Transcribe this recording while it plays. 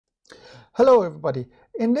Hello everybody.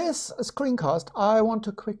 In this screencast I want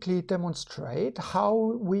to quickly demonstrate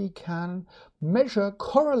how we can measure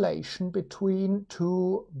correlation between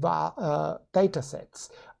two data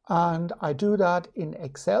sets. And I do that in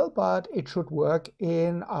Excel, but it should work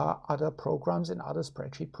in other programs, in other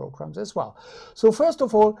spreadsheet programs as well. So first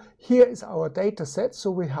of all, here is our data set. So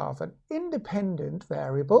we have an independent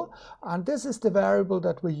variable, and this is the variable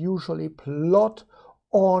that we usually plot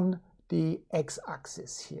on the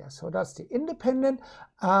x-axis here. So that's the independent,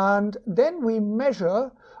 and then we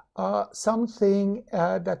measure something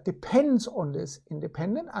that depends on this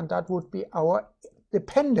independent, and that would be our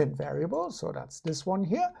dependent variable. So that's this one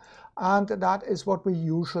here, and that is what we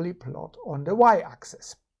usually plot on the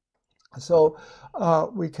y-axis. So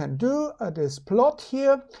we can do this plot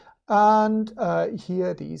here, and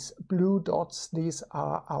here these blue dots, these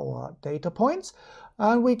are our data points.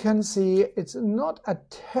 And we can see it's not a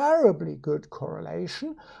terribly good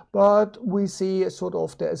correlation, but we see sort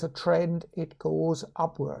of there is a trend, it goes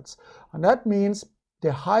upwards. And that means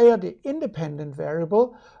the higher the independent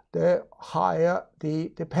variable, the higher the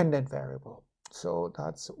dependent variable. So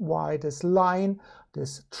that's why this line,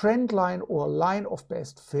 this trend line or line of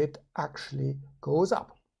best fit actually goes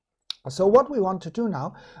up. So what we want to do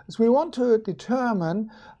now is we want to determine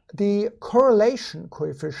the correlation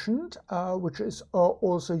coefficient, which is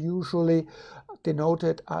also usually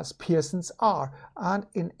denoted as Pearson's R. And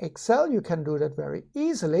in Excel you can do that very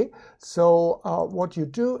easily. So what you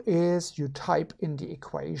do is you type in the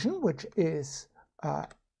equation, which is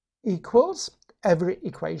equals. Every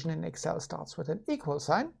equation in Excel starts with an equal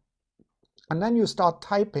sign. And then you start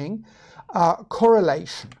typing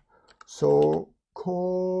correlation. So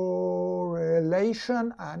correlation,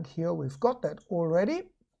 and here we've got that already.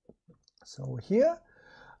 So here,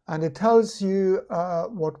 and it tells you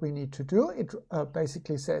what we need to do. It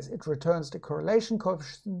basically says it returns the correlation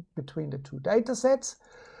coefficient between the two data sets.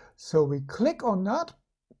 So we click on that.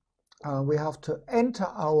 We have to enter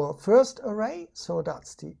our first array. So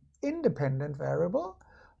that's the independent variable.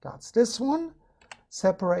 That's this one,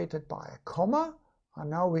 separated by a comma.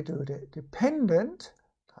 And now we do the dependent.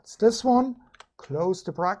 That's this one. Close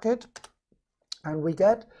the bracket. And we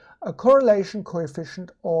get a correlation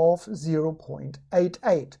coefficient of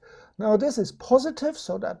 0.88. Now this is positive,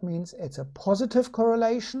 so that means it's a positive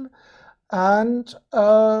correlation, and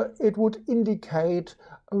it would indicate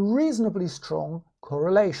a reasonably strong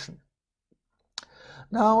correlation.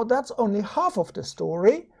 Now that's only half of the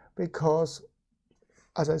story, because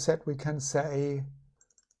as I said, we can say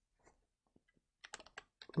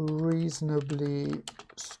reasonably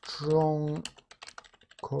strong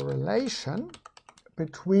correlation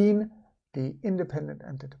between the independent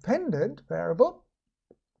and the dependent variable.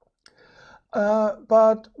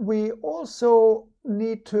 But we also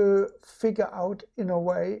need to figure out in a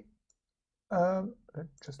way,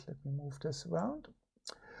 just let me move this around.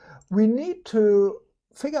 We need to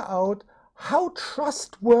figure out how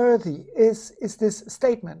trustworthy is this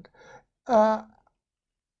statement. Are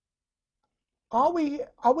we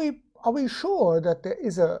sure that there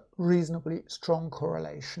is a reasonably strong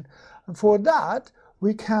correlation? And for that,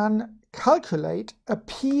 we can calculate a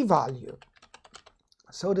p-value.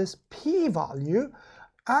 So this p-value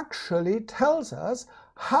actually tells us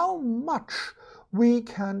how much we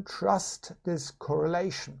can trust this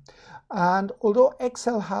correlation. And although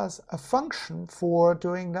Excel has a function for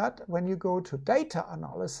doing that, when you go to data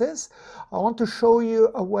analysis, I want to show you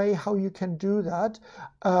a way how you can do that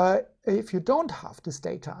if you don't have this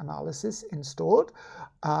data analysis installed.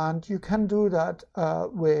 And you can do that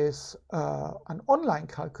with an online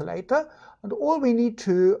calculator. And all we need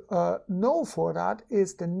to know for that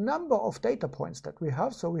is the number of data points that we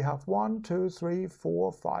have. So we have 1, 2, 3,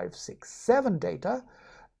 4, 5, 6, 7 data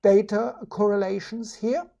correlations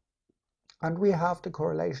here. And we have the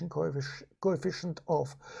correlation coefficient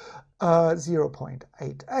of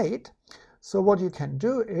 0.88. So what you can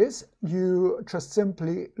do is you just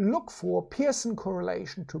simply look for Pearson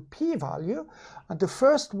correlation to p-value. And the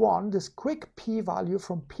first one, this quick p-value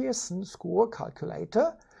from Pearson score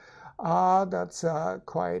calculator, that's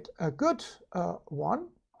quite a good one.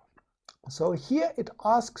 So here it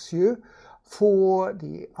asks you for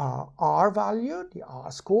the R value, the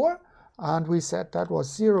R score. And we said that was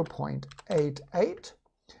 0.88.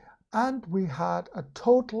 And we had a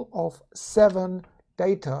total of 7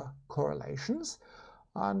 data correlations,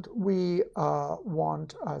 and we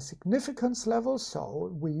want a significance level, so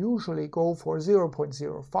we usually go for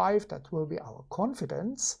 0.05. that will be our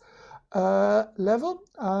confidence level,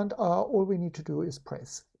 and all we need to do is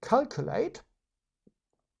press calculate,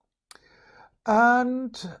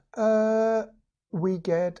 and we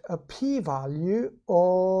get a p-value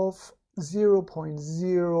of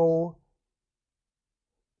 0.00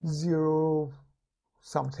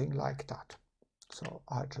 something like that. So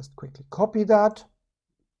I just quickly copy that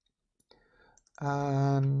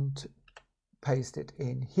and paste it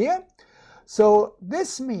in here. So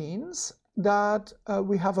this means that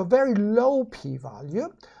we have a very low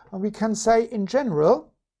p-value, and we can say in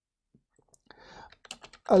general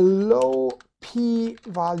a low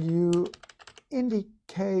p-value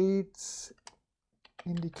indicates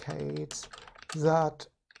that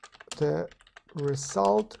the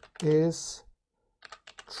result is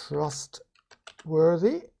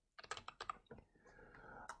trustworthy.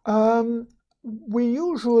 We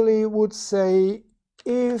usually would say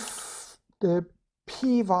if the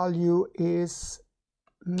p-value is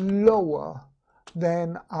lower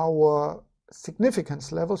than our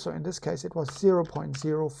significance level, so in this case it was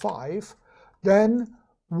 0.05, then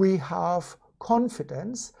we have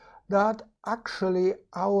confidence that actually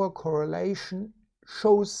our correlation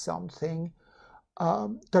shows something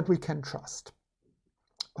that we can trust.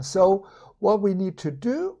 So what we need to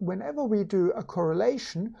do whenever we do a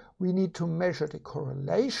correlation, we need to measure the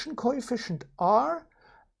correlation coefficient R,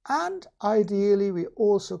 and ideally we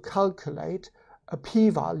also calculate a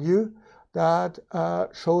p-value that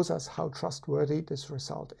shows us how trustworthy this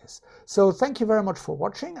result is. So thank you very much for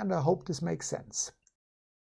watching, and I hope this makes sense.